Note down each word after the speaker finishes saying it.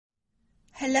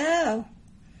Hello,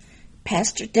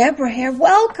 Pastor Deborah here.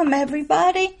 Welcome,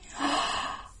 everybody.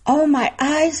 Oh, my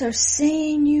eyes are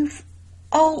seeing you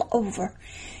all over.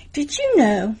 Did you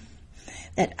know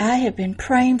that I have been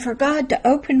praying for God to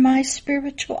open my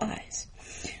spiritual eyes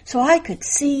so I could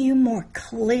see you more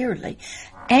clearly,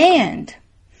 and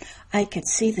I could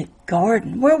see the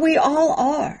garden where we all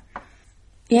are?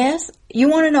 Yes, you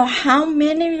want to know how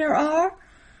many there are?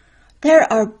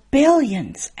 There are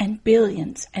billions and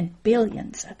billions and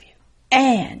billions of you.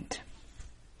 And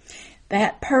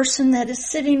that person that is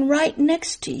sitting right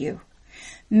next to you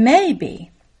may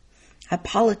be a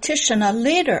politician, a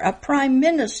leader, a prime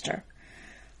minister,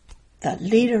 the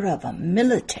leader of a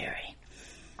military,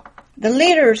 the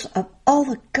leaders of all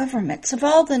the governments, of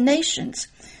all the nations.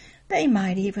 They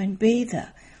might even be the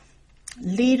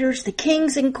leaders, the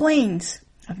kings and queens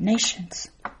of nations.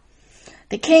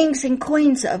 The kings and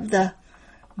queens of the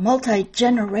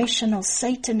multi-generational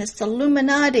Satanist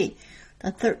Illuminati,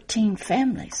 the 13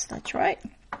 families, that's right.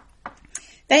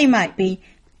 They might be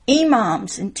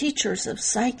imams and teachers of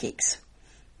psychics.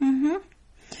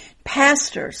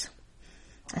 Pastors,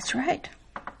 that's right.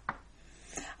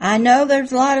 I know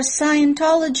there's a lot of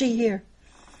Scientology here.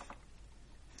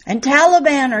 And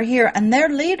Taliban are here, and they're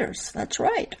leaders, that's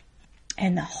right.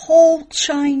 And the whole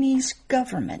Chinese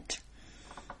government,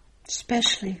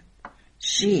 especially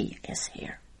Xi, is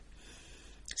here.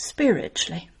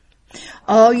 Spiritually.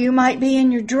 Oh, you might be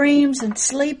in your dreams and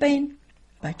sleeping,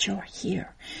 but you're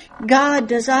here. God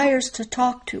desires to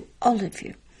talk to all of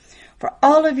you, for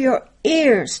all of your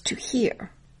ears to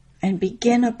hear and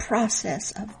begin a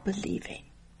process of believing.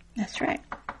 That's right.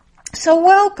 So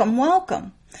welcome,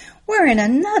 welcome. We're in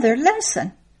another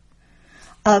lesson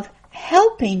of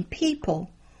helping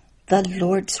people the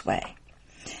Lord's way.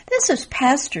 This is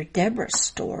Pastor Deborah's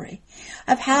story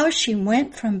of how she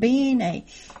went from being a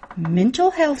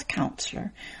mental health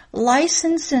counselor,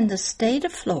 licensed in the state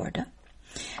of Florida,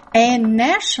 and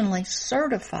nationally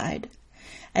certified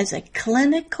as a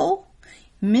clinical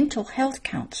mental health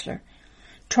counselor,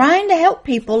 trying to help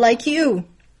people like you.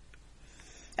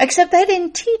 Except they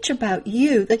didn't teach about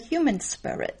you, the human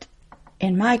spirit,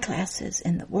 in my classes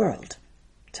in the world.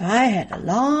 So I had a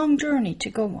long journey to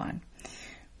go on,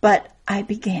 but I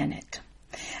began it.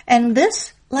 And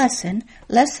this lesson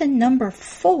number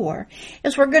 4,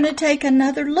 is we're going to take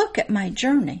another look at my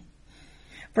journey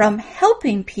from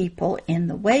helping people in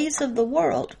the ways of the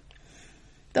world,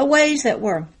 the ways that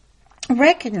were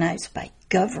recognized by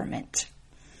government,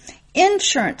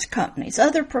 insurance companies,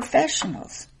 other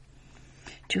professionals,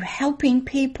 to helping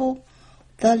people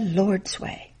the Lord's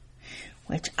way,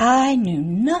 which I knew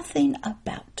nothing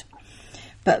about.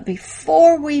 But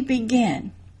before we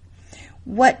begin,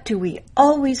 what do we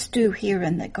always do here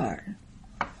in the garden?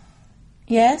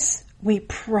 Yes, we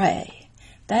pray.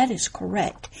 That is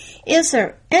correct. Is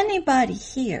there anybody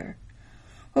here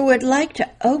who would like to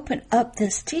open up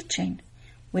this teaching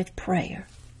with prayer?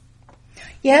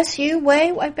 Yes, you,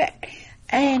 way back.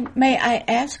 And may I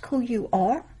ask who you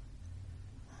are?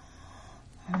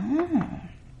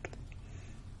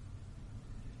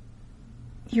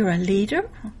 You're a leader?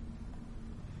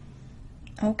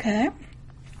 Okay.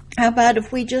 How about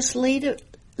if we just leave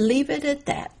it at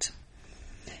that?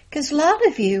 Because a lot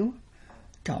of you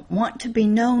don't want to be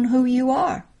known who you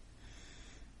are.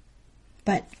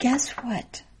 But guess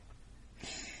what?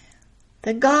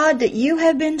 The God that you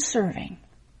have been serving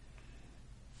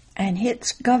and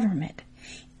its government,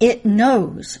 it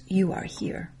knows you are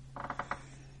here.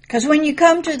 Because when you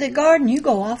come to the garden, you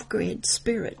go off-grid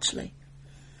spiritually.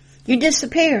 You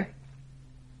disappear.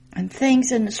 And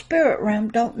things in the spirit realm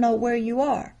don't know where you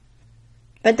are.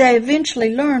 But they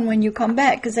eventually learn when you come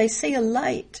back because they see a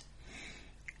light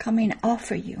coming off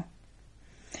of you.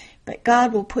 But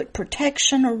God will put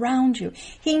protection around you.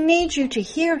 He needs you to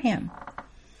hear Him.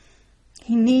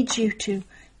 He needs you to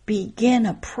begin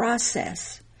a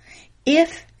process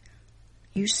if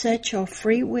you set your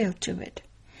free will to it.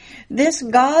 This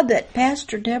God that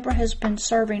Pastor Deborah has been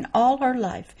serving all her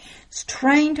life has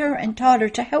trained her and taught her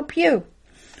to help you,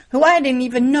 who I didn't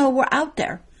even know were out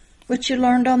there, which you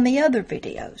learned on the other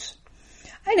videos.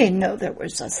 I didn't know there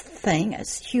was a thing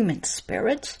as human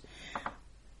spirits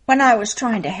when I was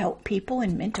trying to help people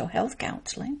in mental health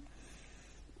counseling.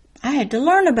 I had to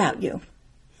learn about you.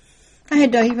 I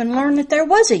had to even learn that there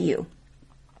was a you,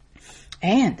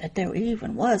 and that there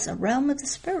even was a realm of the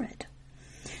spirit.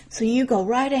 So you go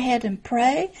right ahead and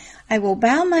pray. I will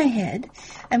bow my head,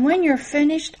 and when you're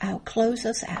finished, I'll close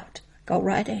us out. Go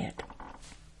right ahead.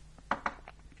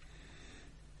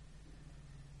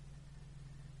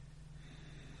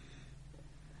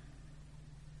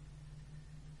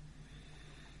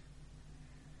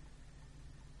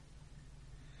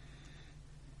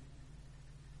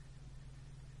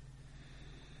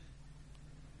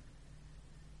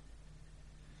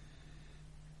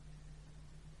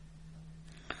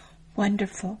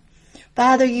 Wonderful.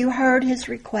 Father, you heard his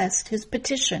request, his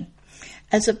petition,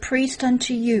 as a priest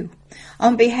unto you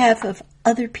on behalf of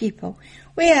other people.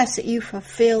 We ask that you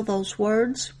fulfill those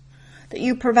words, that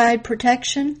you provide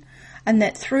protection, and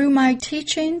that through my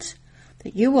teachings,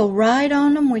 that you will ride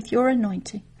on them with your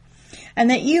anointing,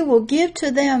 and that you will give to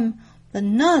them the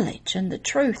knowledge and the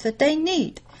truth that they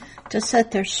need to set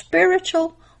their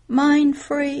spiritual mind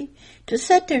free, to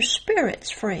set their spirits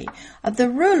free of the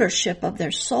rulership of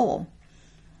their soul,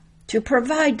 to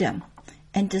provide them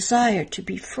and desire to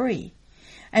be free,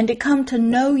 and to come to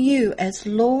know you as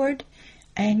Lord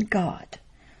and God,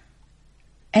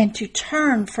 and to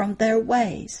turn from their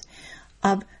ways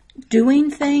of doing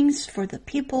things for the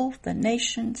people, the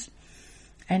nations,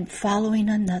 and following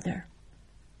another.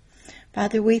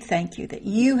 Father, we thank you that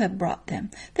you have brought them.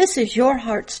 This is your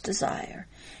heart's desire.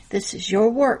 This is your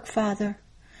work, Father.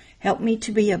 Help me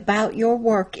to be about your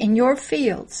work in your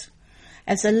fields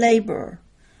as a laborer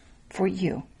for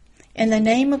you. In the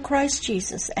name of Christ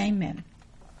Jesus, amen.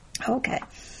 Okay.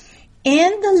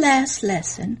 In the last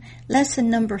lesson, lesson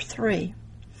number 3,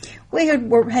 we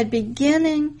had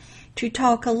beginning to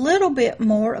talk a little bit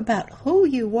more about who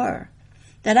you were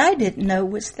that I didn't know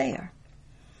was there.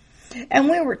 And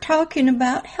we were talking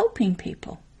about helping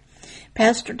people.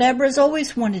 Pastor Deborah's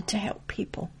always wanted to help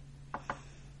people.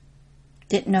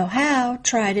 Didn't know how,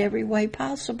 tried every way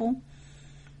possible.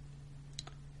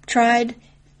 Tried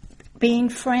being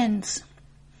friends.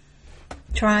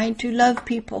 Tried to love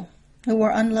people who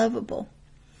were unlovable.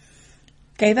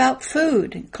 Gave out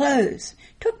food and clothes.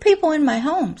 Took people in my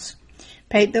homes.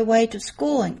 Paid their way to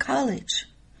school and college.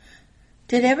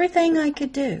 Did everything I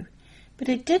could do. But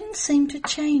it didn't seem to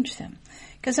change them,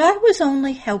 because I was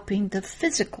only helping the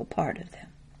physical part of them.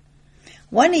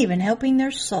 Wasn't even helping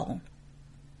their soul.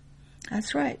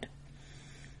 That's right.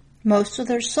 Most of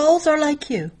their souls are like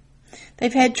you.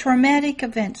 They've had traumatic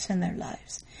events in their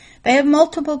lives. They have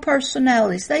multiple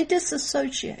personalities. They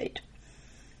disassociate.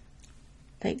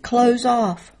 They close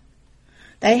off.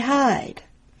 They hide.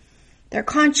 Their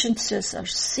consciences are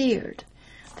seared.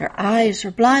 Their eyes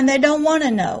are blind. They don't want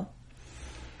to know.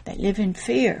 They live in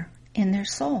fear in their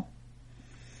soul.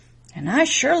 And I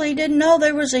surely didn't know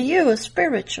there was a you, a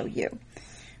spiritual you.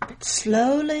 But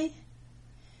slowly,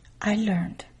 I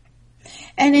learned.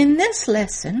 And in this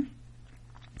lesson,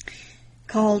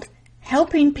 called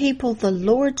Helping People the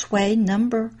Lord's Way,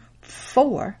 number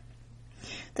 4,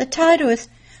 the title is,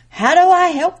 How Do I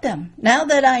Help Them Now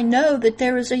That I Know That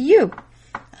There Is a You,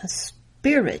 a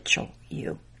spiritual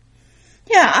you?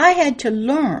 Yeah, I had to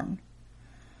learn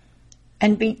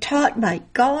and be taught by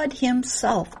God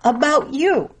himself about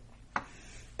you,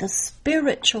 the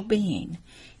spiritual being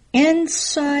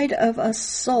inside of a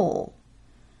soul.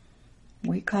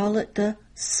 We call it the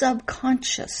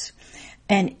subconscious,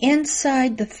 and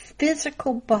inside the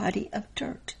physical body of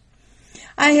dirt.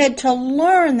 I had to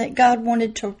learn that God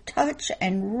wanted to touch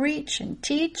and reach and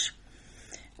teach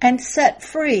and set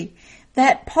free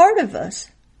that part of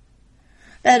us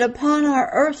that upon our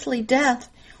earthly death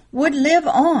would live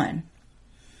on.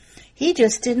 He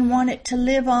just didn't want it to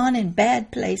live on in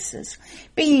bad places,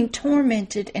 being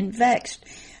tormented and vexed,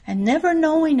 and never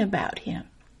knowing about him,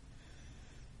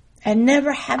 and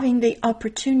never having the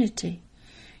opportunity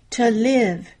to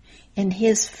live in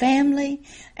his family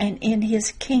and in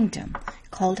his kingdom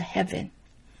called heaven.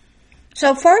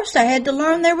 So first I had to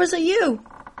learn there was a you.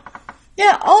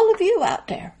 Yeah, all of you out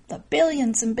there, the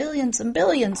billions and billions and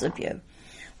billions of you.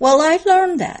 Well, I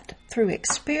learned that through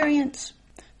experience,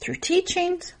 through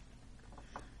teachings,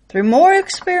 through more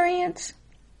experience,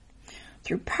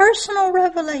 through personal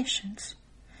revelations,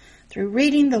 through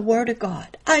reading the Word of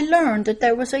God. I learned that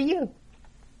there was a you.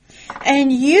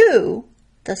 And you,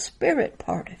 the spirit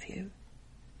part of you,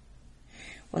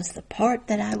 was the part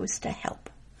that I was to help,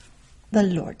 the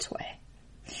Lord's way.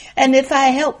 And if I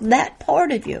helped that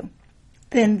part of you,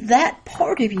 then that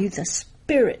part of you, the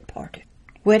spirit part of you,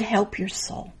 would help your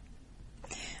soul.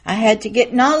 I had to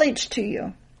get knowledge to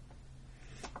you,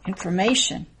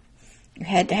 information. You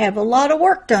had to have a lot of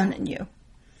work done in you.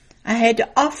 I had to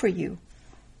offer you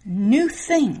new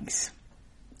things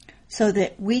so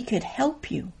that we could help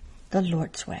you the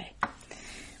Lord's way.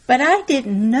 But I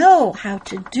didn't know how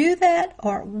to do that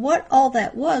or what all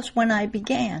that was when I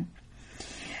began.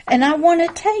 And I want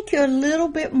to take you a little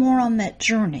bit more on that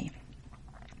journey.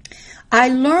 I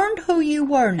learned who you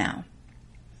were now.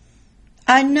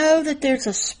 I know that there's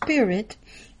a spirit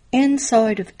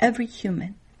inside of every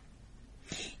human,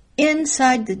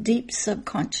 inside the deep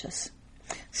subconscious,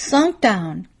 sunk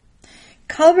down,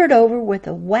 covered over with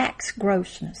a wax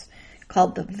grossness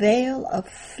called the veil of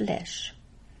flesh.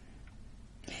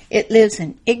 It lives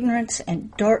in ignorance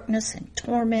and darkness and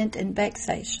torment and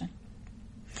vexation.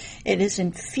 It is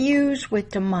infused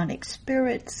with demonic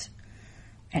spirits,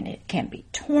 and it can be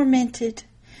tormented,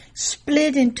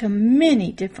 split into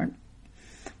many different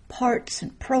parts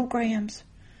and programs,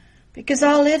 because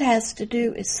all it has to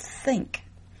do is think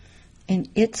in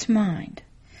its mind,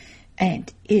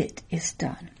 and it is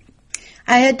done.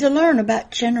 I had to learn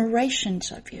about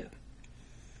generations of you.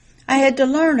 I had to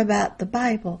learn about the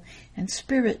Bible and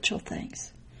spiritual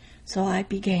things. So I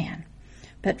began.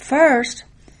 But first,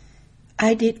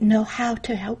 I didn't know how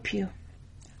to help you.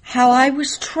 How I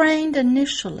was trained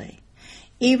initially,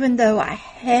 even though I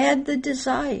had the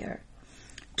desire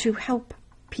to help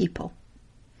people.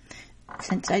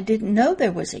 Since I didn't know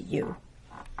there was a you,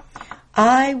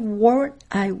 I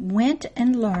went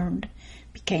and learned,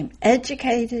 became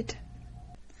educated.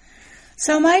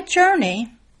 So my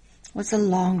journey was a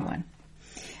long one,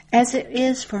 as it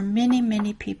is for many,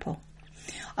 many people.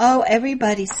 Oh,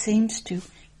 everybody seems to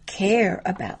care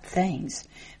about things.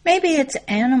 Maybe it's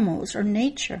animals or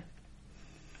nature,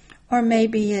 or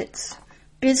maybe it's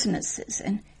businesses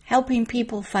and helping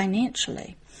people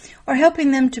financially, or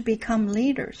helping them to become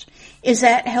leaders. Is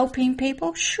that helping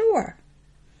people? Sure.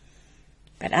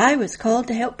 But I was called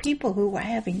to help people who were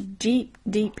having deep,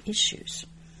 deep issues.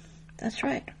 That's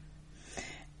right.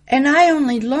 And I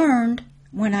only learned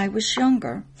when I was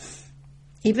younger.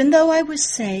 Even though I was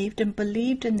saved and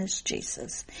believed in this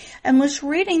Jesus and was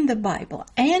reading the Bible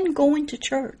and going to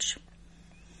church,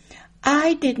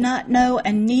 I did not know,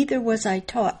 and neither was I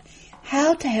taught,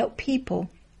 how to help people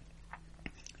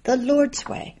the Lord's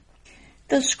way.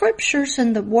 The scriptures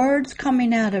and the words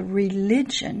coming out of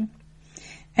religion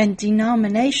and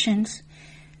denominations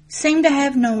seem to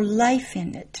have no life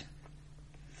in it.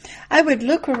 I would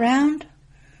look around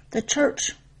the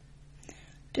church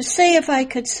to see if I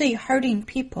could see hurting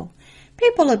people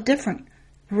of different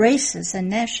races and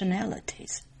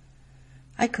nationalities.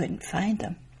 I couldn't find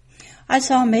them. I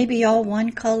saw maybe all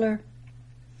one color,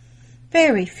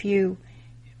 very few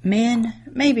men,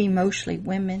 maybe mostly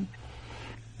women.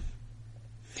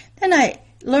 Then I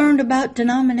learned about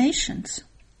denominations.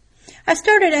 I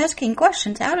started asking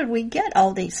questions. How did we get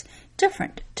all these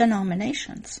different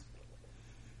denominations?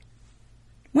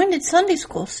 When did Sunday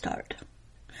school start?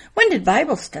 When did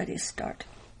Bible studies start?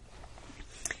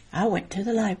 I went to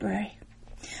the library.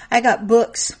 I got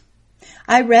books.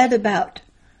 I read about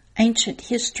ancient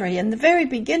history and the very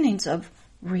beginnings of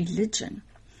religion.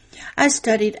 I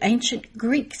studied ancient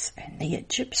Greeks and the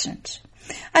Egyptians.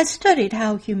 I studied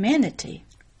how humanity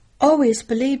always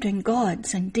believed in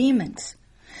gods and demons,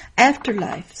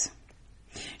 afterlives,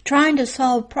 trying to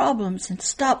solve problems and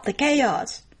stop the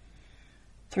chaos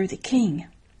through the king.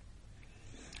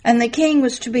 And the king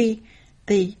was to be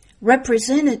the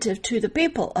representative to the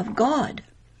people of God,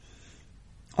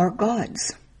 or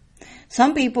gods.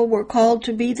 Some people were called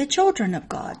to be the children of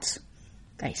gods,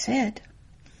 they said.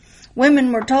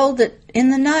 Women were told that in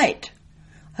the night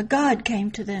a god came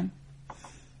to them,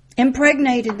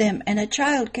 impregnated them, and a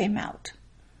child came out.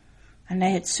 And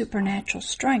they had supernatural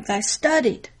strength. I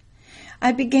studied.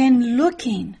 I began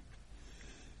looking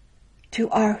to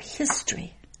our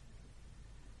history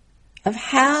of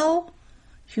how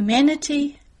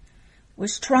humanity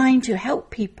was trying to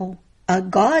help people a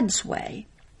God's way,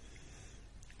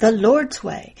 the Lord's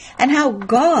way, and how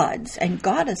gods and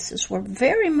goddesses were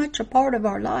very much a part of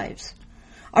our lives,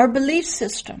 our belief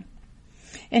system,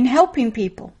 in helping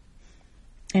people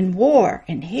in war,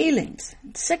 in healings,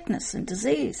 in sickness and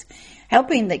disease,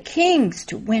 helping the kings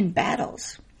to win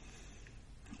battles.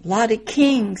 A lot of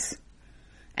kings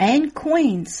and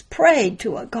queens prayed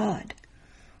to a God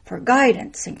for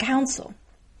guidance and counsel.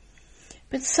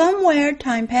 But somewhere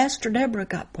time Pastor Deborah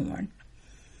got born,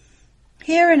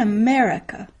 here in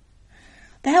America,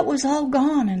 that was all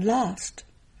gone and lost.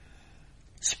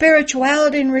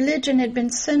 Spirituality and religion had been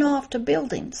sent off to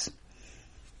buildings,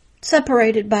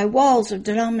 separated by walls of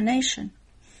denomination,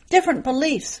 different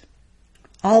beliefs.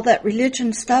 All that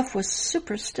religion stuff was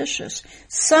superstitious.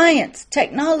 Science,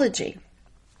 technology.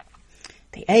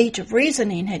 The age of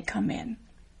reasoning had come in.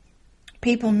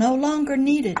 People no longer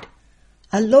needed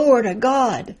a Lord, a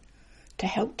God, to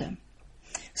help them.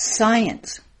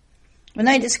 Science. When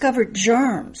they discovered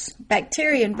germs,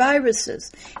 bacteria and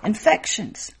viruses,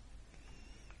 infections,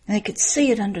 and they could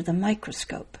see it under the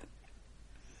microscope.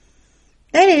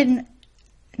 They didn't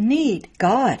need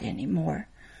God anymore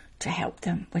to help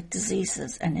them with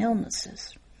diseases and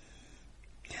illnesses.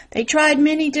 They tried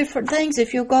many different things.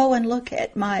 If you'll go and look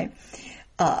at my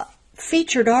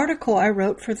featured article I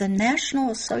wrote for the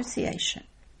National Association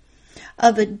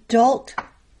of Adult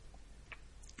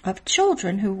of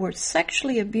children who were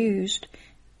sexually abused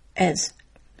as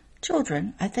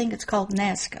children. I think it's called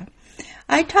NASCA.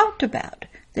 I talked about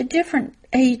the different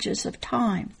ages of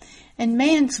time and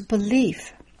man's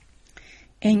belief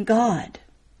in God,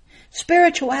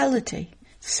 spirituality,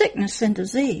 sickness and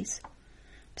disease.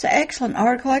 It's an excellent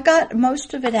article. I got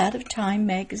most of it out of Time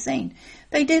magazine.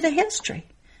 They did a history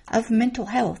of mental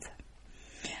health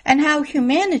and how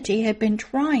humanity had been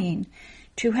trying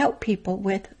to help people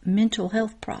with mental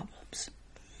health problems.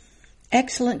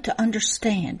 Excellent to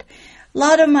understand. A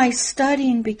lot of my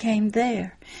studying became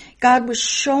there. God was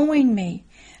showing me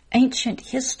ancient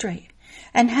history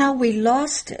and how we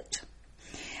lost it.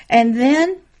 And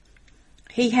then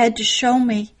He had to show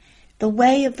me the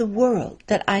way of the world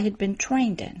that I had been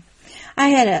trained in. I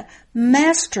had a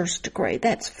master's degree.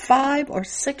 That's 5 or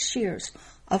 6 years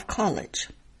of college.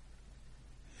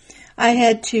 I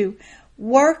had to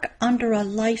work under a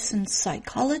licensed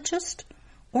psychologist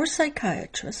or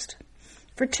psychiatrist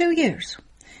for 2 years.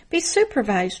 Be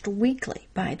supervised weekly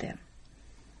by them.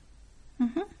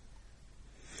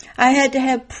 I had to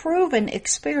have proven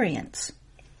experience.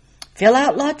 Fill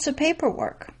out lots of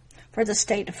paperwork for the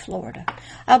state of Florida.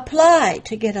 Apply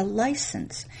to get a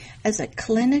license as a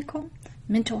clinical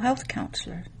mental health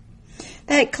counselor.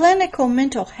 That clinical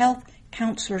mental health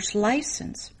counselor's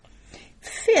license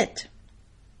fit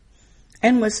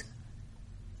and was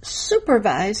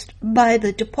supervised by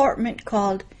the department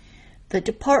called the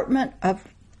Department of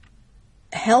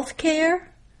Healthcare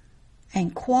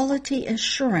and Quality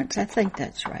Assurance. I think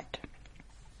that's right.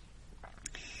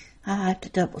 I'll have to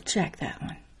double check that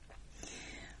one.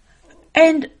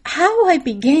 And how I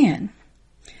began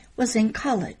was in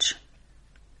college.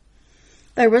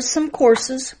 There was some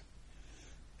courses.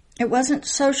 It wasn't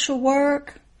social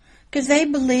work, because they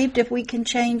believed if we can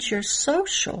change your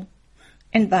social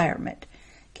environment,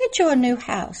 get you a new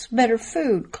house, better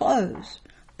food, clothes,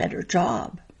 better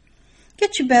job,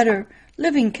 get you better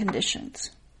living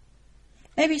conditions,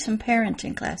 maybe some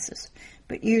parenting classes,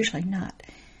 but usually not.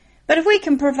 But if we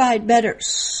can provide better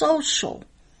social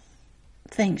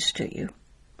things to you,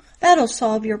 that'll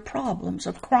solve your problems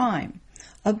of crime,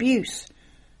 abuse,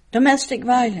 domestic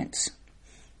violence,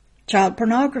 child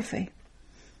pornography.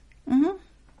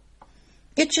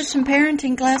 Get you some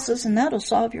parenting classes and that'll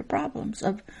solve your problems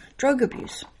of drug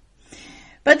abuse.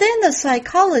 But then the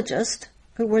psychologists,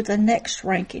 who were the next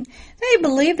ranking, they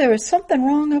believed there was something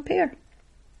wrong up here.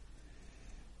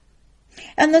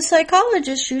 And the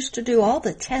psychologists used to do all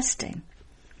the testing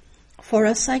for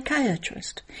a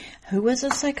psychiatrist. Who was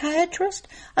a psychiatrist?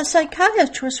 A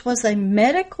psychiatrist was a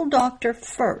medical doctor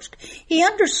first. He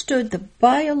understood the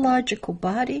biological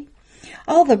body,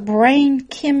 all the brain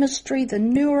chemistry, the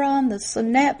neuron, the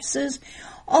synapses,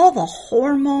 all the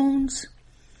hormones,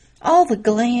 all the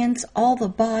glands, all the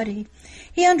body.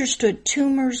 He understood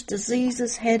tumors,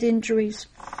 diseases, head injuries.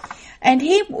 And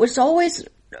he was always,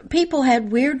 people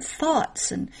had weird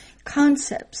thoughts and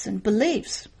concepts and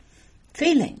beliefs,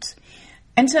 feelings.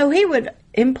 And so he would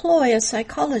employ a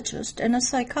psychologist, and a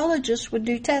psychologist would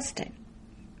do testing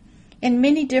in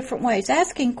many different ways,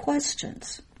 asking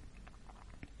questions,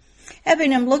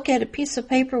 having them look at a piece of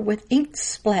paper with ink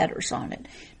splatters on it,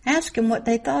 ask them what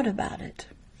they thought about it.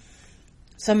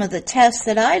 Some of the tests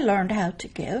that I learned how to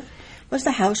give was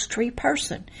the house tree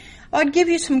person. I'd give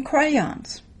you some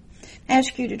crayons,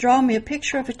 ask you to draw me a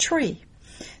picture of a tree,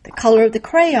 the color of the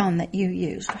crayon that you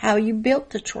used, how you built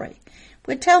the tree.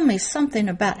 Would tell me something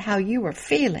about how you were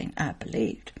feeling, I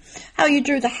believed, how you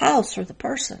drew the house or the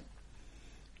person.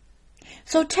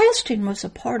 So testing was a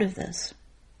part of this.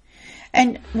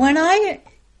 And when I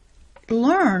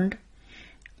learned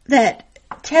that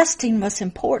testing was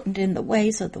important in the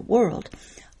ways of the world,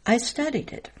 I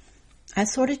studied it. I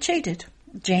sort of cheated.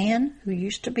 Jan, who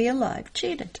used to be alive,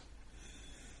 cheated.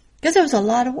 Because it was a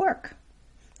lot of work.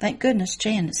 Thank goodness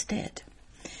Jan is dead.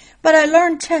 But I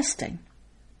learned testing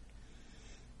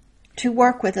to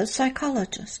work with a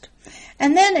psychologist.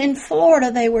 And then in Florida,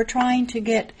 they were trying to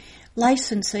get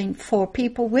licensing for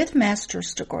people with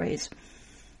master's degrees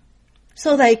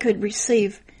so they could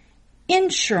receive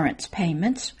insurance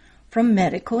payments from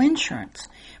medical insurance.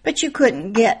 But you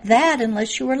couldn't get that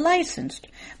unless you were licensed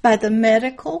by the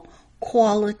Medical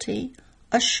Quality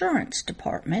Assurance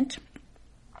Department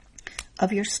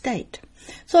of your state.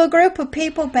 So a group of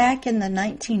people back in the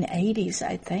 1980s,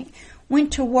 I think,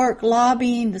 went to work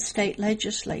lobbying the state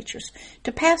legislatures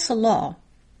to pass a law.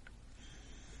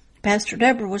 Pastor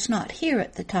Deborah was not here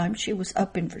at the time. She was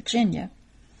up in Virginia.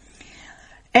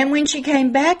 And when she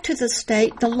came back to the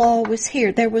state, the law was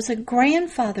here. There was a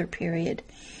grandfather period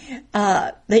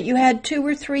that you had 2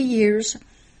 or 3 years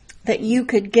that you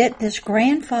could get this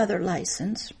grandfather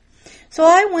license. So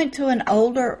I went to an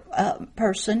older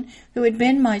person who had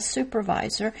been my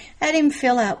supervisor, had him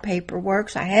fill out paperwork.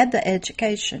 So I had the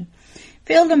education,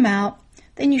 filled them out.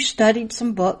 Then you studied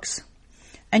some books,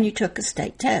 and you took a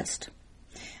state test.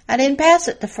 I didn't pass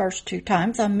it the first 2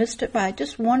 times. I missed it by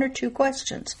just 1 or 2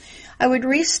 questions. I would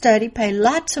restudy, pay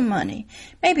lots of money,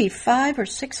 maybe $500 or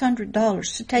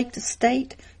 $600 to take the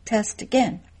state test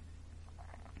again,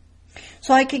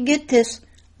 so I could get this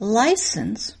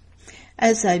license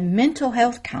as a mental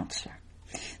health counselor.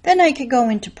 Then I could go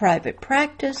into private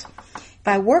practice. If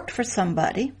I worked for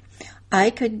somebody,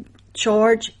 I could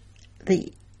charge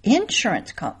the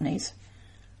insurance companies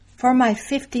for my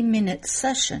 50-minute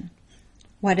session,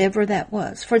 whatever that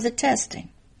was, for the testing.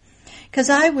 Because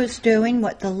I was doing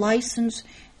what the license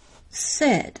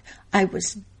said. I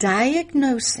was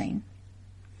diagnosing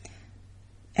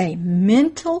a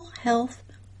mental health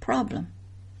problem,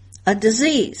 a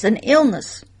disease, an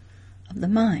illness of the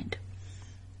mind.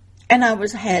 And I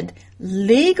had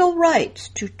legal rights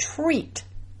to treat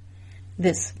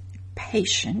this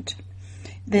patient,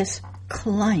 this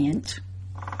client,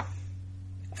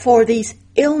 for these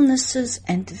illnesses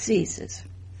and diseases.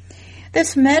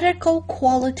 This medical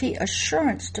quality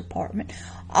assurance department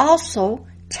also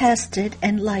tested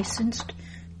and licensed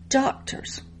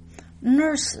doctors,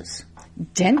 nurses,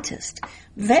 dentists,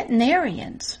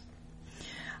 veterinarians,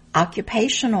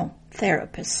 occupational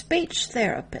therapists, speech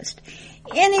therapists,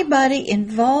 anybody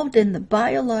involved in the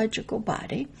biological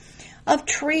body of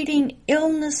treating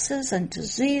illnesses and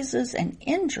diseases and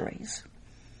injuries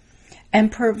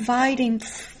and providing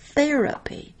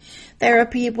therapy.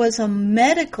 Therapy was a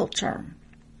medical term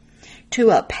to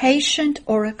a patient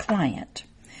or a client.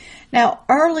 Now,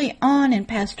 early on in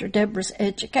Pastor Deborah's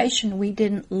education, we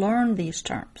didn't learn these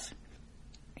terms.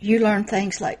 You learn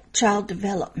things like child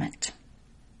development.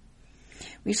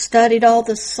 We studied all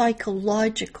the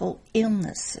psychological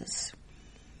illnesses,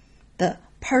 the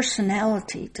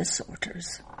personality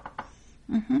disorders.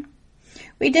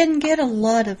 We didn't get a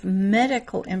lot of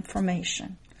medical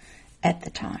information at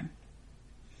the time.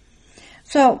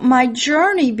 So my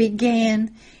journey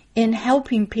began in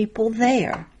helping people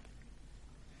there.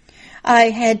 I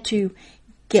had to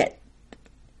get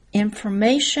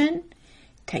information,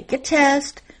 take a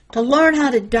test to learn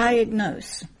how to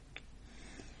diagnose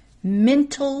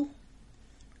mental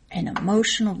and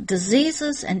emotional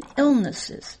diseases and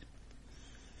illnesses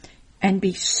and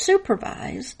be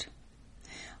supervised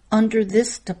under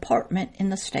this department in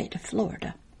the state of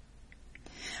Florida.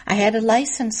 I had a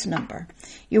license number.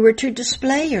 You were to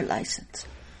display your license.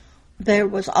 There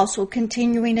was also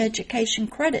continuing education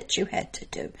credits you had to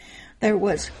do. There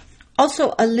was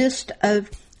also a list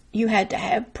of, you had to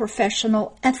have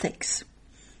professional ethics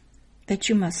that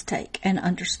you must take and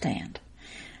understand.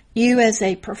 You as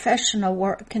a professional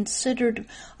were considered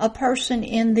a person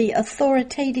in the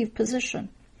authoritative position,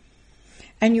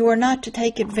 and you were not to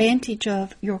take advantage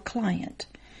of your client,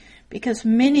 because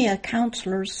many a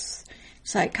counselor's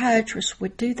psychiatrists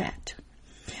would do that.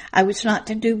 I was not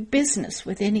to do business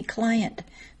with any client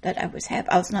that I was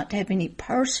I was not to have any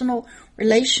personal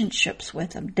relationships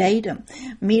with them, date them,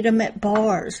 meet them at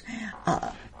bars.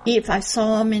 If I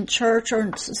saw them in church or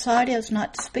in society, I was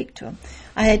not to speak to them.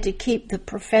 I had to keep the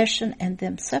profession and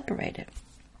them separated.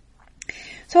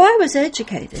 So I was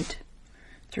educated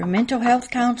through mental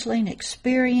health counseling,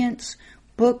 experience,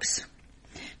 books,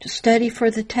 to study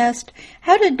for the test,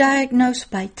 how to diagnose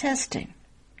by testing,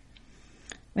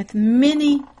 with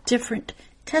many different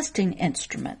testing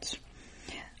instruments.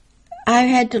 I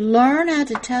had to learn how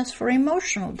to test for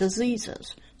emotional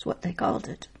diseases. That's what they called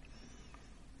it.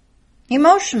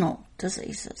 Emotional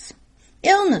diseases,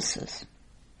 illnesses.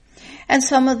 And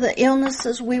some of the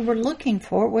illnesses we were looking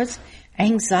for was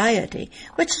anxiety,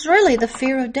 which is really the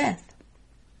fear of death.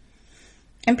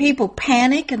 And people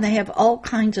panic and they have all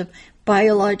kinds of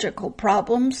biological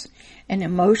problems and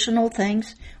emotional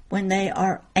things when they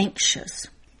are anxious.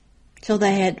 So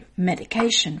they had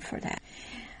medication for that.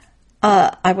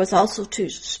 I was also to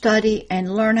study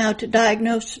and learn how to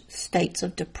diagnose states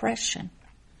of depression.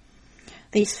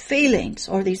 These feelings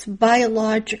or these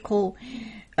biological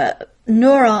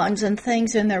neurons and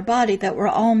things in their body that were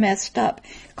all messed up,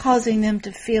 causing them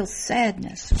to feel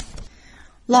sadness,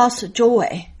 loss of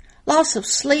joy, loss of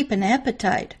sleep and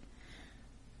appetite.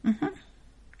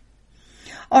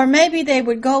 Or maybe they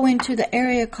would go into the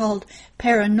area called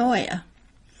paranoia,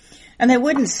 and they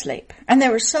wouldn't sleep. And they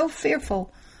were so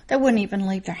fearful, they wouldn't even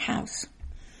leave their house.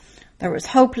 There was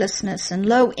hopelessness and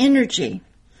low energy,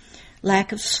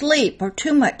 lack of sleep or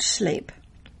too much sleep.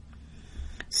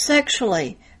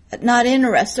 Sexually, not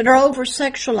interested or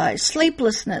over-sexualized,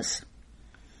 sleeplessness.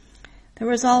 There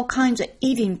was all kinds of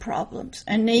eating problems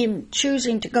and even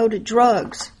choosing to go to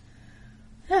drugs.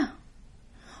 Yeah.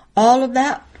 All of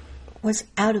that was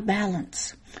out of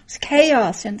balance. It's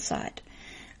chaos inside.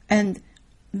 And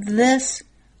this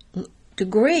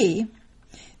degree,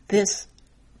 this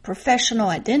professional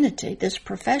identity, this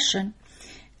profession,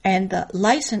 and the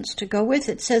license to go with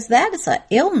it says that is an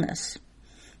illness.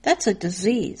 That's a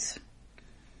disease.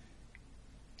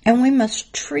 And we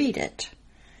must treat it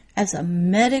as a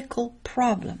medical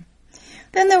problem.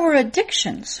 Then there were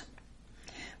addictions.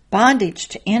 Bondage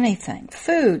to anything.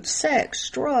 Food, sex,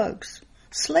 drugs,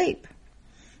 sleep,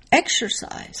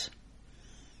 exercise.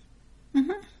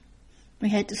 We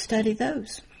had to study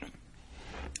those.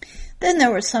 Then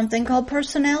there was something called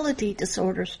personality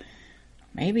disorders.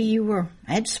 Maybe you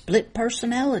had split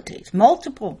personalities,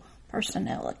 multiple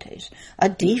personalities, a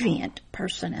deviant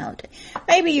personality.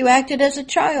 Maybe you acted as a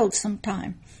child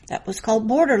sometime. That was called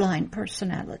borderline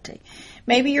personality.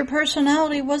 Maybe your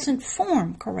personality wasn't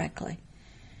formed correctly.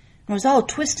 It was all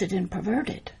twisted and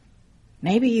perverted.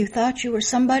 Maybe you thought you were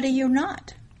somebody you're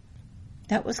not.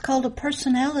 That was called a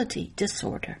personality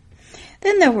disorder.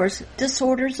 Then there was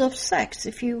disorders of sex.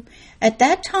 At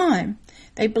that time,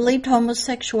 they believed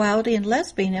homosexuality and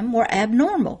lesbianism were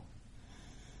abnormal.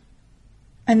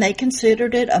 And they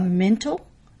considered it a mental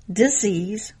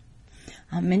disease,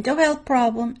 a mental health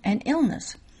problem, and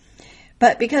illness.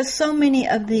 But because so many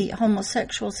of the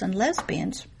homosexuals and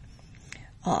lesbians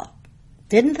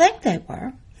didn't think they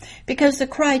were, because the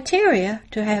criteria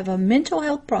to have a mental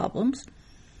health problems,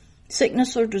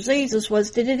 sickness or diseases was,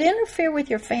 did it interfere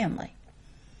with your family?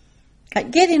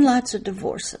 Like getting lots of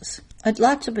divorces,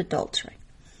 lots of adultery.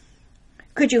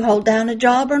 Could you hold down a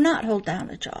job or not hold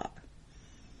down a job?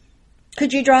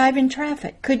 Could you drive in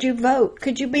traffic? Could you vote?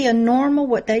 Could you be a normal,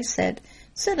 what they said,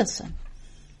 citizen?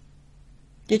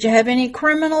 Did you have any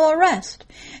criminal arrest?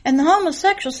 And the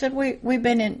homosexual said, we've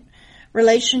been in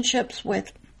relationships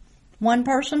with one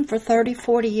person for 30,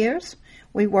 40 years.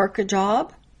 We work a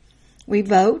job. We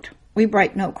vote. We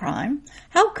break no crime.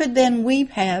 How could then we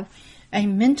have a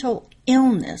mental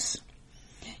illness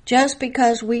just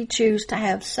because we choose to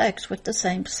have sex with the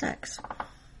same sex?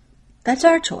 That's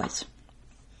our choice.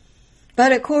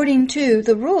 But according to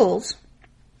the rules,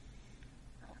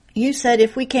 you said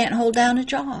if we can't hold down a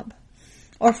job,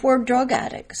 or if we're drug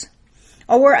addicts,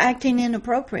 or we're acting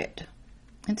inappropriate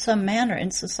in some manner in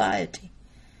society.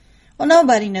 Well,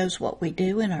 nobody knows what we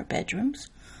do in our bedrooms.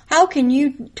 How can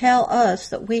you tell us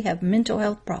that we have mental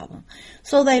health problems?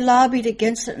 So they lobbied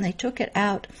against it and they took it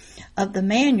out of the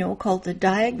manual called the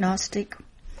DSM,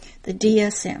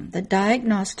 the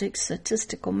Diagnostic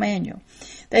Statistical Manual,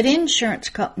 that insurance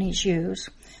companies use.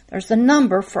 There's a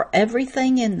number for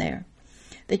everything in there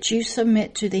that you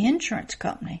submit to the insurance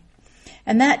company.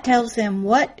 And that tells them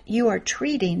what you are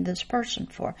treating this person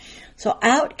for. So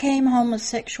out came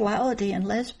homosexuality and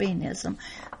lesbianism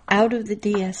out of the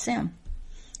DSM.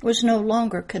 It was no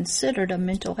longer considered a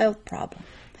mental health problem.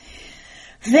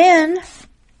 Then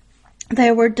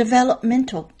there were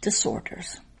developmental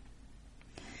disorders.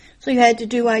 So you had to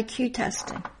do IQ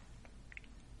testing.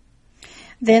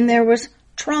 Then there was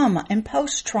trauma and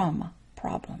post-trauma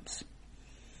problems.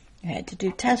 You had to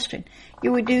do testing.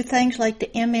 You would do things like the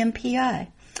MMPI,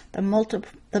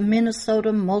 the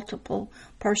Minnesota Multiple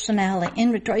Personality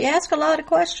Inventory. You ask a lot of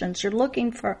questions. You're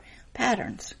looking for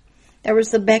patterns. There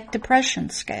was the Beck Depression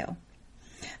Scale.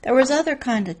 There was other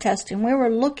kind of testing. We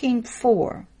were looking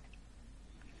for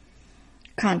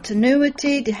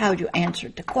continuity, to how you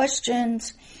answered the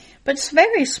questions. But it's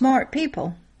very smart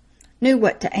people knew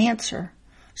what to answer,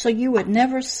 so you would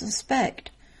never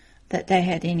suspect that they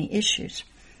had any issues.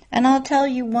 And I'll tell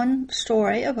you one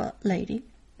story of a lady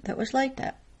that was like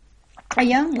that. A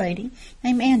young lady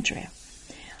named Andrea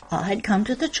had come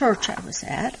to the church I was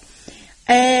at,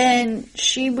 and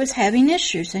she was having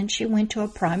issues, and she went to a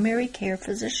primary care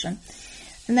physician,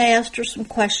 and they asked her some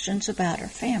questions about her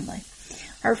family.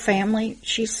 Her family,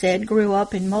 she said, grew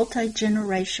up in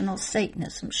multi-generational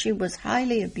Satanism. She was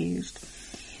highly abused,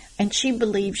 and she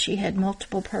believed she had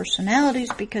multiple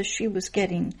personalities because she was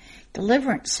getting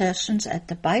deliverance sessions at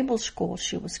the Bible school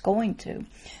she was going to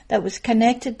that was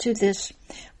connected to this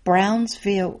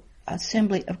Brownsville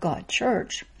Assembly of God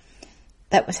church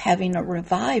that was having a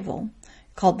revival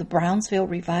called the Brownsville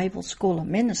Revival School of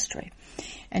Ministry.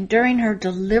 And during her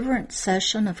deliverance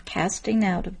session of casting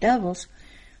out of devils,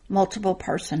 multiple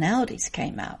personalities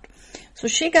came out. So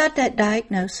she got that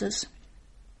diagnosis,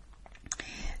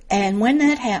 and when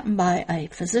that happened by a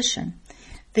physician,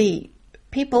 the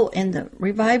people in the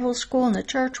revival school in the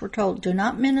church were told, do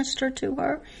not minister to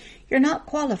her. You're not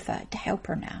qualified to help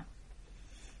her now.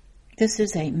 This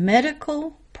is a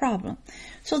medical problem.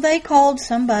 So they called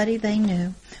somebody they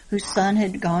knew whose son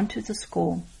had gone to the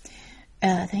school.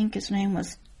 I think his name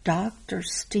was Dr.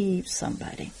 Steve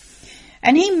somebody.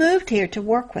 And he moved here to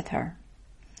work with her.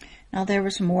 Now there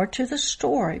was more to the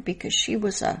story because she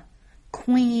was a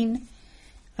queen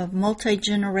of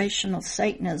multi-generational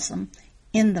Satanism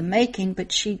in the making,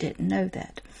 but she didn't know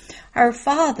that. Her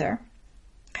father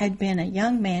had been a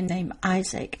young man named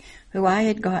Isaac, who I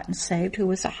had gotten saved, who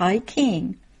was a high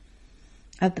king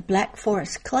of the Black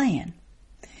Forest clan.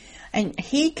 And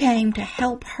he came to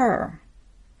help her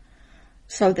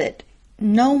so that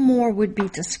no more would be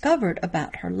discovered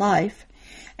about her life,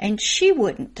 and she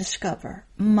wouldn't discover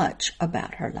much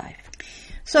about her life.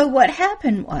 So what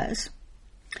happened was,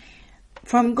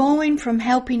 from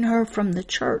helping her from the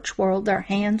church world, their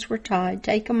hands were tied,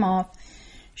 take them off,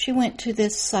 she went to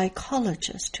this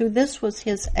psychologist, who this was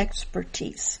his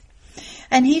expertise.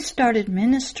 And he started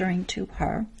ministering to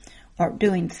her, or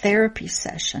doing therapy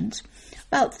sessions,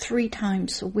 about 3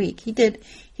 times a week. He did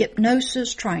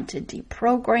hypnosis, trying to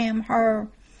deprogram her,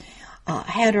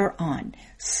 had her on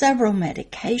several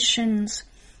medications,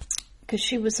 because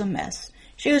she was a mess.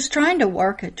 She was trying to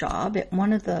work a job at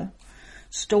one of the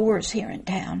stores here in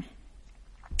town,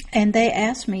 and they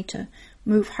asked me to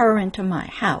move her into my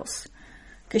house,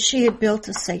 because she had built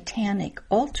a satanic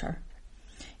altar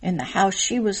in the house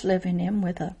she was living in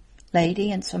with a lady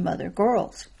and some other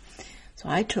girls. So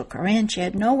I took her in. She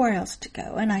had nowhere else to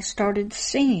go, and I started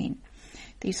seeing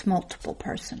these multiple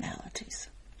personalities.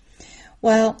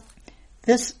 Well,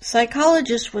 this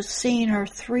psychologist was seeing her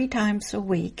 3 times a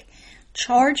week,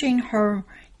 charging her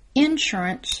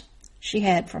insurance she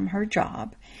had from her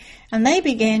job, and they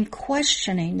began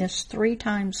questioning this 3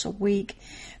 times a week.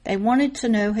 They wanted to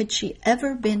know, had she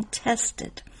ever been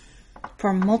tested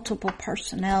for multiple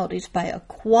personalities by a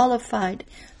qualified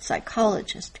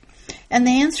psychologist? And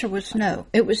the answer was no.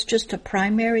 It was just a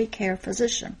primary care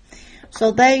physician.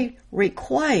 So they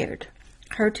required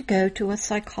her to go to a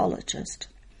psychologist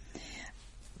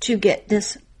to get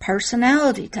this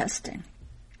personality testing.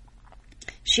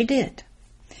 She did.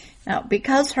 Now,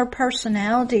 because her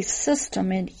personality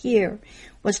system in here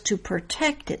was to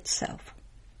protect itself,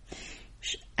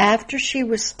 after she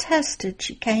was tested,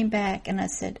 she came back and I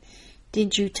said,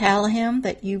 did you tell him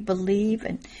that you believe,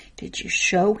 and did you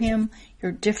show him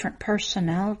your different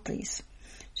personalities?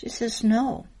 She says,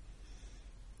 no.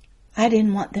 I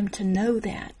didn't want them to know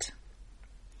that.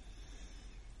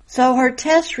 So her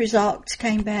test results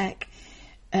came back.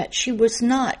 She was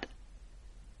not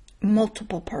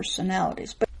multiple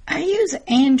personalities. But I use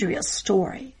Andrea's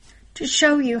story to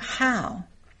show you how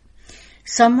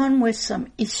someone with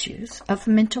some issues of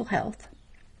mental health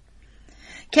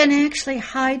can actually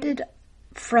hide it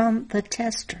from the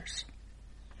testers.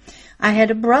 I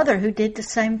had a brother who did the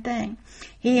same thing.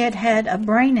 He had had a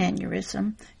brain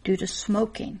aneurysm due to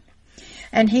smoking,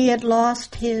 and he had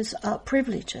lost his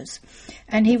privileges,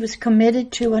 and he was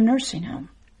committed to a nursing home.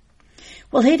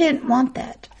 Well, he didn't want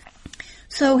that.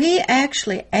 So he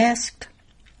actually asked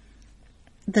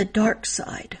the dark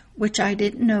side, which I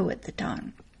didn't know at the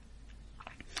time,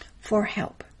 for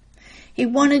help. He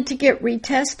wanted to get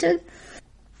retested,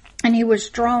 and he was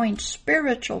drawing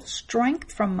spiritual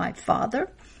strength from my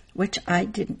father, which I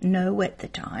didn't know at the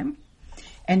time.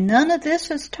 And none of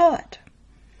this is taught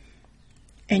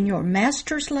in your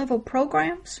master's level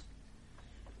programs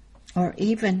or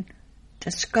even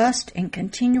discussed in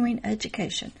continuing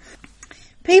education.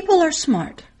 People are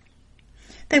smart.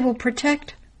 They will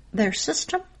protect their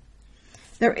system,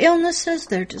 their illnesses,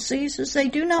 their diseases. They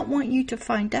do not want you to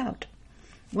find out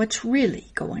what's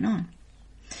really going on.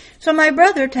 So my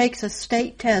brother takes a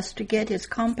state test to get his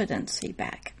competency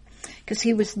back, because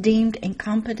he was deemed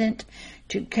incompetent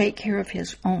to take care of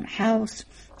his own house,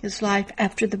 his life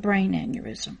after the brain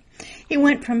aneurysm. He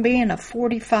went from being a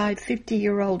 45,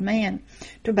 50-year-old man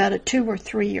to about a 2 or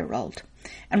 3-year-old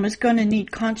and was going to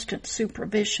need constant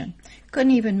supervision.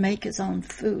 Couldn't even make his own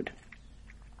food.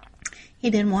 He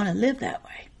didn't want to live that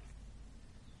way.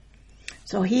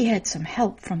 So he had some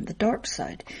help from the dark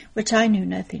side, which I knew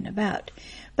nothing about.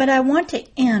 But I want to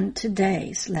end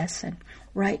today's lesson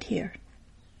right here.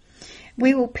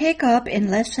 We will pick up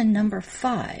in lesson number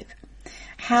 5,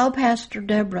 how Pastor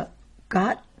Deborah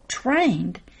got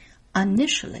trained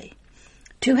initially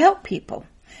to help people.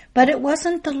 But it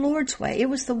wasn't the Lord's way. It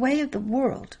was the way of the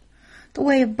world, the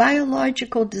way of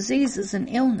biological diseases and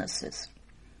illnesses,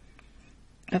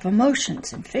 of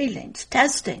emotions and feelings,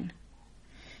 testing,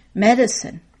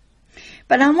 medicine.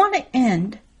 But I want to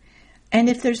end, and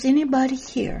if there's anybody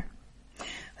here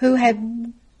who have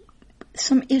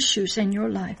some issues in your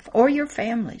life or your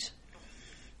families,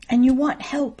 and you want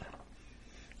help,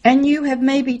 and you have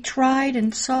maybe tried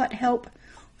and sought help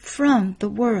from the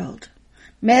world,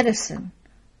 medicine,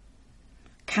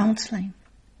 counseling,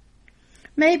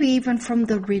 maybe even from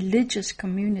the religious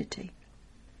community.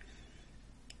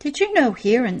 Did you know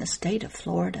here in the state of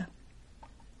Florida,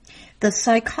 the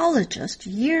psychologist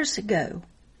years ago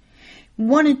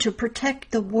wanted to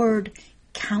protect the word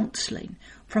counseling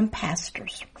from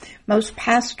pastors? Most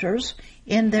pastors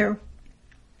in their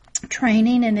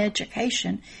training and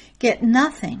education get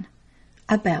nothing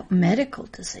about medical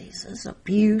diseases,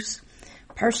 abuse,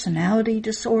 personality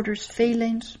disorders,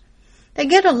 feelings. They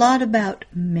get a lot about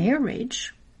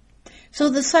marriage. So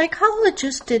the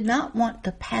psychologist did not want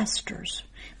the pastors,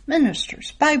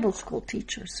 ministers, Bible school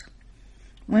teachers,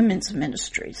 women's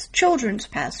ministries, children's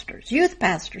pastors, youth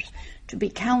pastors to be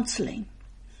counseling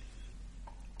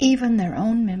even their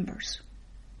own members.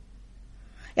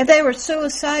 If they were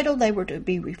suicidal, they were to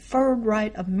be referred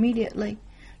right immediately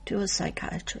to a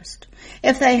psychiatrist.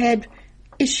 If they had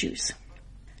issues,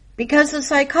 because the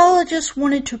psychologist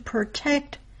wanted to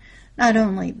protect not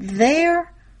only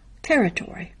their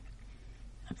territory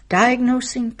of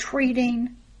diagnosing,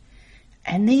 treating,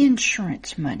 and the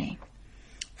insurance money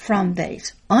from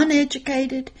these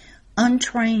uneducated,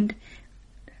 untrained,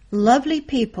 lovely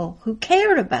people who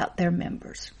cared about their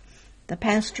members, the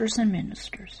pastors and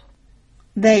ministers.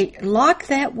 They locked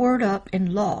that word up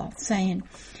in law, saying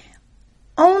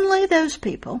only those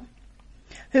people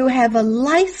who have a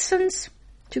license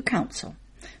to counsel,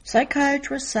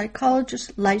 psychiatrist,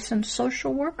 psychologist, licensed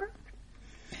social worker,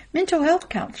 mental health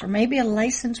counselor, maybe a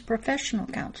licensed professional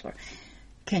counselor,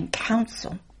 can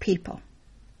counsel people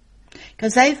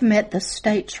because they've met the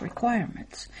state's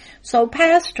requirements. So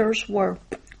pastors were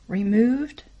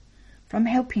removed from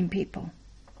helping people.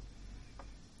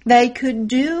 They could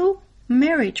do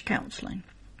marriage counseling.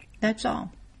 That's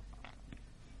all.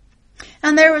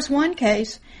 And there was one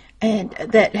case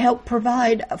that helped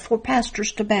provide for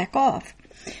pastors to back off.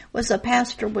 Was a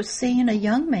pastor was seeing a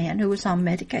young man who was on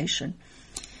medication.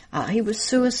 He was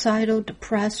suicidal,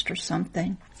 depressed or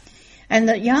something. And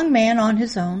the young man on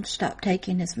his own stopped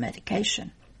taking his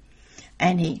medication.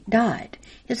 And he died.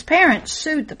 His parents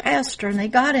sued the pastor and they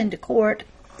got into court.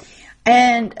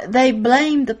 And they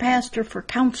blamed the pastor for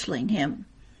counseling him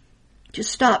to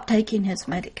stop taking his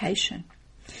medication.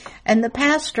 And the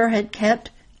pastor had kept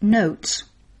notes.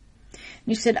 And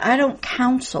he said, I don't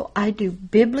counsel, I do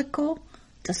biblical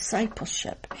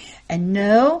discipleship. And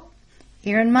no,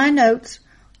 here in my notes,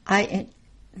 I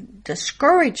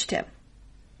discouraged him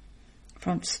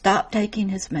from stop taking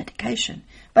his medication.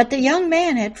 But the young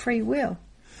man had free will.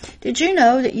 Did you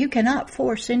know that you cannot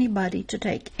force anybody to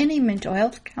take any mental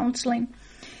health counseling,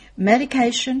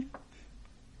 medication,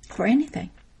 for anything?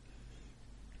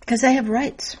 Because they have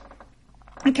rights.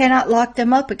 You cannot lock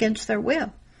them up against their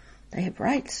will. They have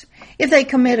rights. If they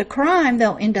commit a crime,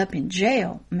 they'll end up in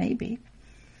jail, maybe.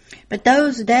 But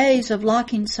those days of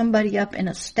locking somebody up in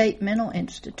a state mental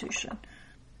institution,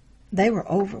 they were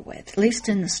over with, at least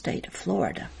in the state of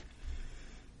Florida.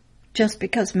 Just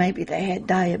because maybe they had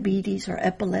diabetes or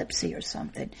epilepsy or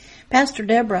something. Pastor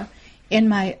Deborah, in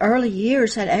my early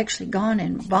years, had actually gone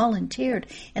and volunteered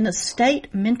in a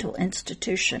state mental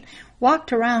institution,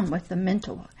 walked around with the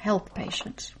mental health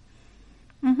patients.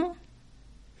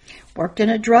 Worked in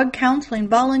a drug counseling,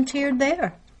 volunteered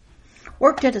there.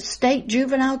 Worked at a state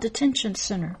juvenile detention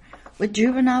center with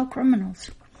juvenile criminals.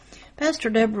 Pastor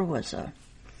Deborah was a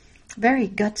very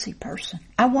gutsy person.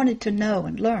 I wanted to know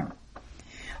and learn.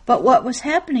 But what was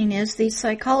happening is these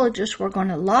psychologists were going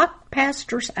to lock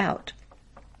pastors out.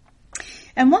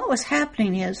 And what was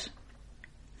happening is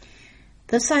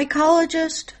the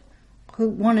psychologist who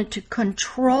wanted to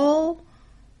control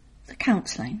the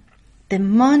counseling, the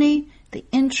money, the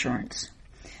insurance,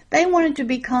 they wanted to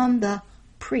become the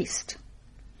priest,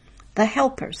 the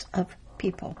helpers of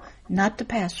people, not the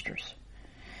pastors.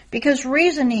 Because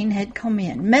reasoning had come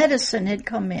in, medicine had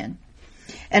come in,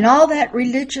 and all that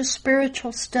religious,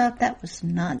 spiritual stuff, that was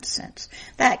nonsense.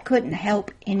 That couldn't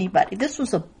help anybody. This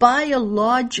was a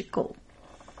biological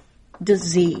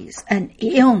disease, an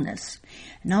illness,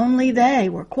 and only they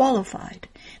were qualified.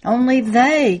 Only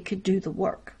they could do the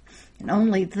work, and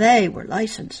only they were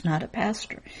licensed, not a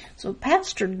pastor. So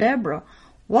Pastor Deborah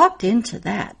walked into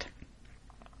that.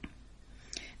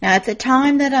 Now, at the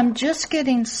time that I'm just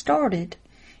getting started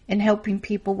in helping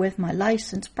people with my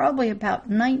license, probably about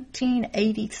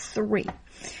 1983,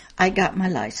 I got my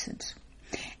license.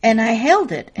 And I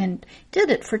held it and did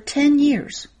it for 10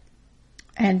 years.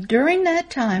 And during that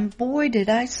time, boy, did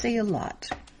I see a lot.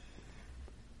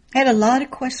 I had a lot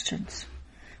of questions.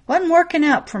 Wasn't working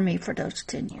out for me for those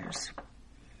 10 years.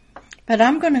 But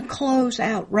I'm going to close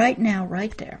out right now,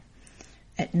 right there,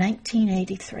 at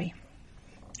 1983.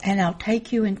 And I'll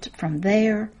take you from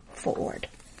there forward.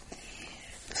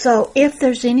 So if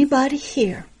there's anybody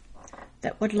here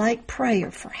that would like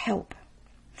prayer for help,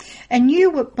 and you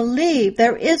would believe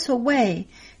there is a way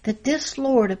that this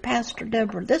Lord of Pastor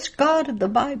Deborah, this God of the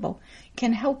Bible,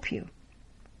 can help you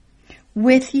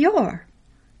with your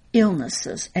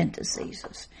illnesses and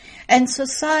diseases, and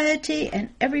society and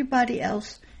everybody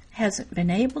else hasn't been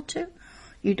able to,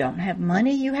 you don't have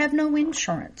money, you have no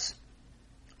insurance,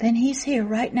 then He's here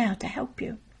right now to help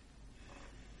you.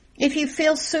 If you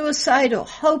feel suicidal,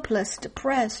 hopeless,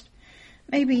 depressed,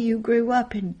 maybe you grew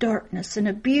up in darkness and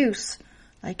abuse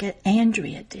like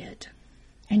Andrea did,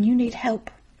 and you need help.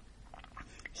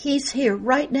 He's here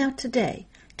right now today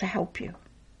to help you.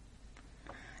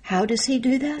 How does He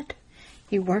do that?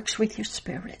 He works with your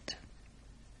spirit.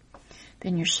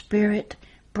 Then your spirit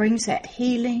brings that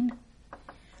healing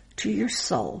to your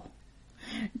soul.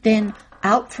 Then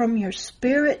out from your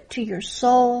spirit to your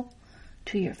soul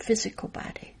to your physical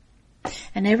body.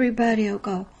 And everybody will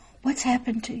go, what's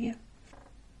happened to you?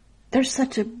 There's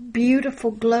such a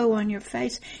beautiful glow on your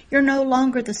face. You're no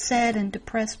longer the sad and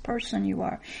depressed person you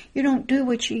are. You don't do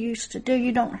what you used to do.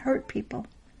 You don't hurt people.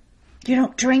 You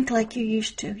don't drink like you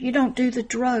used to. You don't do the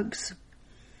drugs.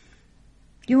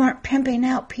 You aren't pimping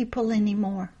out people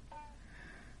anymore.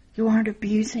 You aren't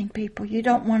abusing people. You're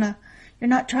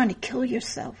not trying to kill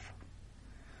yourself.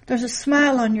 There's a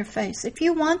smile on your face. If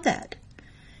you want that,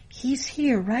 He's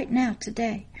here right now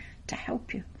today to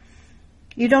help you.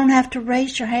 You don't have to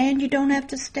raise your hand. You don't have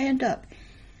to stand up.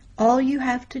 All you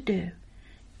have to do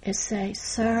is say,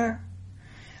 Sir,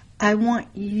 I want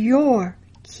your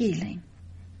healing.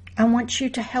 I want you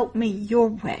to help me your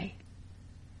way.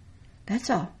 That's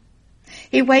all.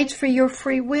 He waits for your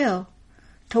free will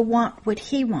to want what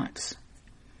He wants.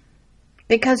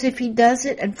 Because if He does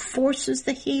it and forces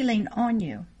the healing on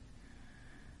you,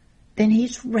 then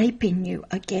He's raping you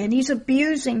again. He's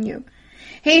abusing you.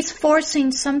 He's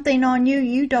forcing something on you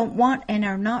you don't want and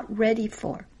are not ready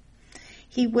for.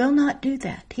 He will not do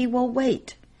that. He will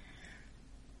wait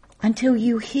until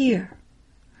you hear,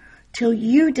 till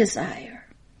you desire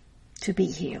to be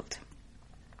healed.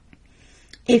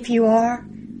 If you are,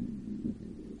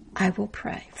 I will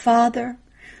pray. Father,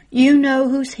 you know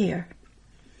who's here.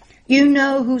 You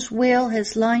know whose will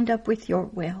has lined up with your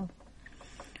will,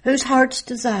 whose heart's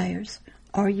desires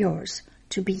are yours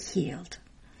to be healed.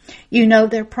 You know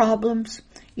their problems.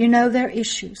 You know their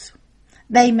issues.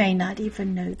 They may not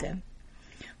even know them.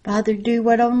 Father, do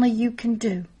what only you can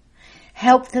do.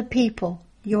 Help the people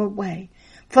your way.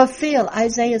 Fulfill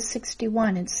Isaiah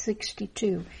 61 and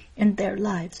 62 in their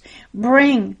lives.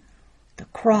 Bring the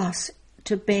cross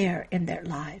to bear in their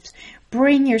lives.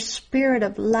 Bring your spirit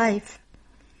of life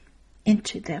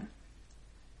into them.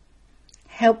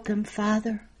 Help them,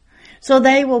 Father, so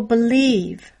they will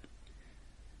believe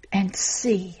and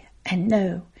see and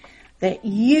know that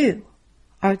you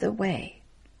are the way.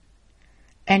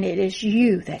 And it is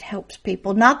you that helps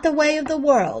people, not the way of the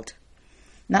world,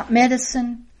 not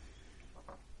medicine,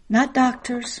 not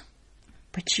doctors,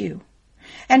 but you.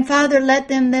 And Father, let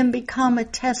them then become a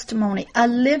testimony, a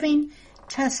living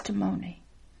testimony,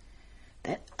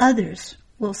 that others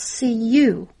will see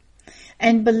you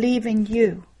and believe in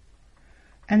you,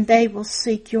 and they will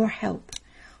seek your help.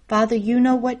 Father, you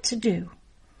know what to do.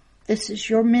 This is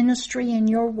your ministry and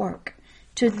your work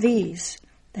to these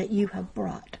that you have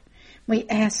brought. We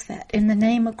ask that in the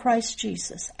name of Christ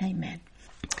Jesus. Amen.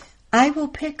 I will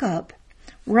pick up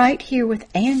right here with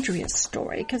Andrea's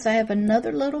story because I have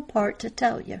another little part to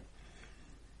tell you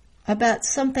about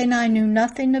something I knew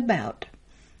nothing about,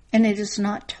 and it is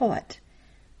not taught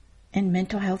in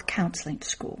mental health counseling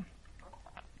school.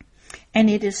 And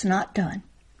it is not done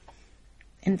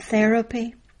in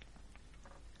therapy.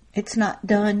 It's not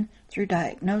done through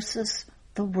diagnosis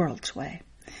the world's way.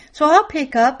 So I'll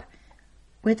pick up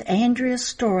with Andrea's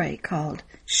story called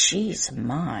She's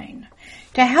Mine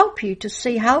to help you to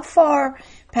see how far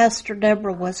Pastor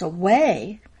Deborah was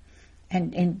away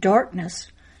and in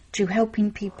darkness to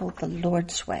helping people the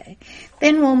Lord's way.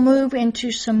 Then we'll move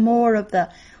into some more of the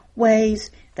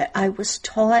ways that I was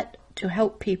taught to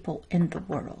help people in the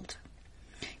world.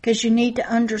 Because you need to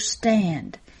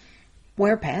understand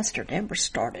where Pastor Deborah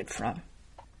started from.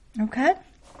 Okay?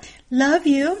 Love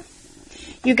you.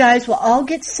 You guys will all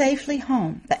get safely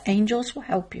home. The angels will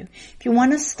help you. If you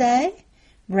want to stay,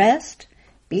 rest,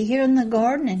 be here in the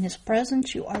garden in His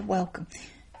presence, you are welcome.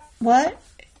 What?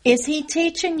 Is He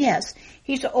teaching? Yes.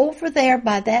 He's over there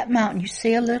by that mountain. You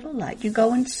see a little light. You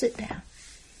go and sit down.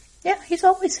 Yeah, He's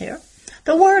always here.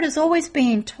 The Word is always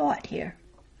being taught here.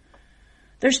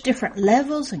 There's different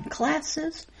levels and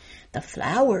classes. The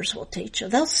flowers will teach you.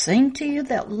 They'll sing to you.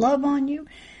 They'll love on you.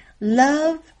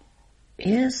 Love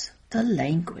is the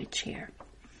language here.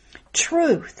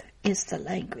 Truth is the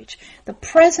language. The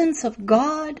presence of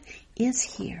God is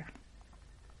here.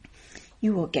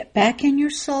 You will get back in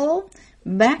your soul,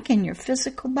 back in your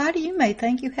physical body. You may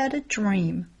think you had a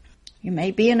dream. You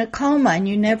may be in a coma and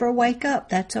you never wake up.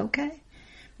 That's okay.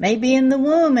 Maybe in the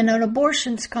womb and an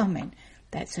abortion's coming.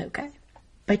 That's okay.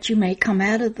 But you may come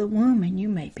out of the womb and you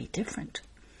may be different.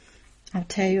 I'll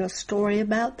tell you a story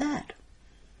about that.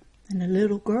 And a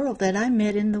little girl that I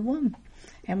met in the womb.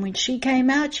 And when she came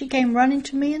out, she came running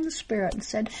to me in the spirit and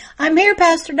said, "I'm here,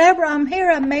 Pastor Deborah. I'm here.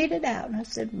 I made it out." And I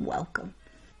said, "Welcome."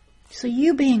 So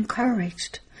you be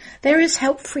encouraged. There is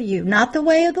help for you. Not the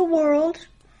way of the world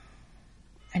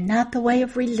and not the way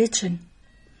of religion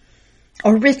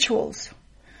or rituals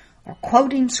or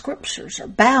quoting scriptures or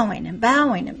bowing and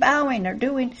bowing and bowing or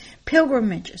doing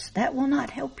pilgrimages. That will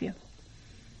not help you.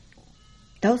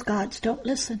 Those gods don't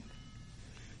listen.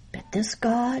 But this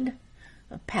God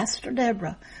of Pastor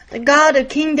Deborah, the God of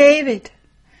King David,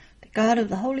 the God of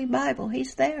the Holy Bible,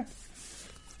 He's there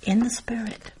in the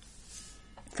Spirit.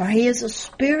 For He is a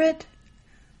Spirit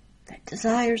that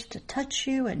desires to touch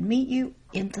you and meet you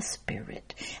in the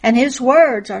Spirit. And His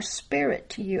words are spirit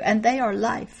to you, and they are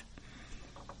life.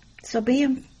 So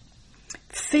be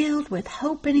filled with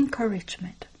hope and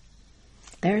encouragement.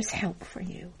 There's help for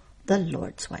you the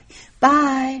Lord's way.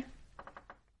 Bye.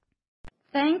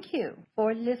 Thank you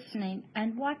for listening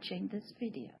and watching this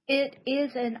video. It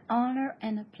is an honor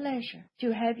and a pleasure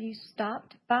to have you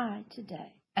stopped by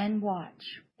today and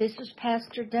watch. This is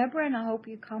Pastor Deborah, and I hope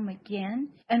you come again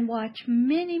and watch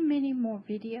many, many more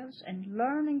videos and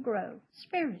learn and grow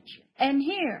spiritually and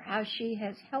hear how she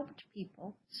has helped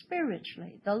people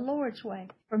spiritually, the Lord's way,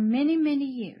 for many, many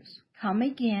years. Come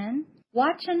again,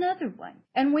 watch another one,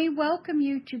 and we welcome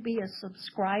you to be a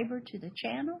subscriber to the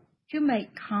channel, to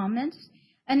make comments.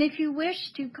 And if you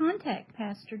wish to contact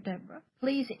Pastor Deborah,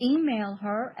 please email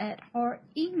her at her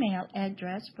email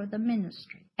address for the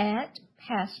ministry at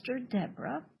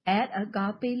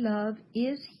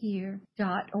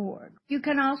pastordeborah@agapeloveishere.org. You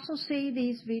can also see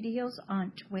these videos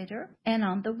on Twitter and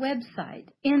on the website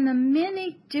in the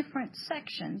many different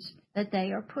sections that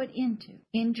they are put into.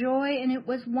 Enjoy, and it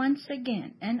was once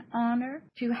again an honor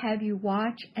to have you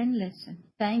watch and listen.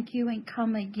 Thank you, and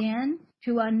come again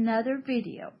to another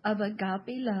video of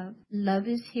Agape Love, Love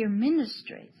is Here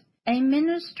Ministries, a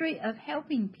ministry of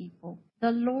helping people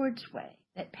the Lord's way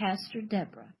that Pastor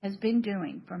Deborah has been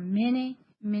doing for many,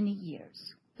 many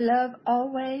years. Love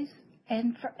always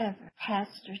and forever,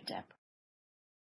 Pastor Deborah.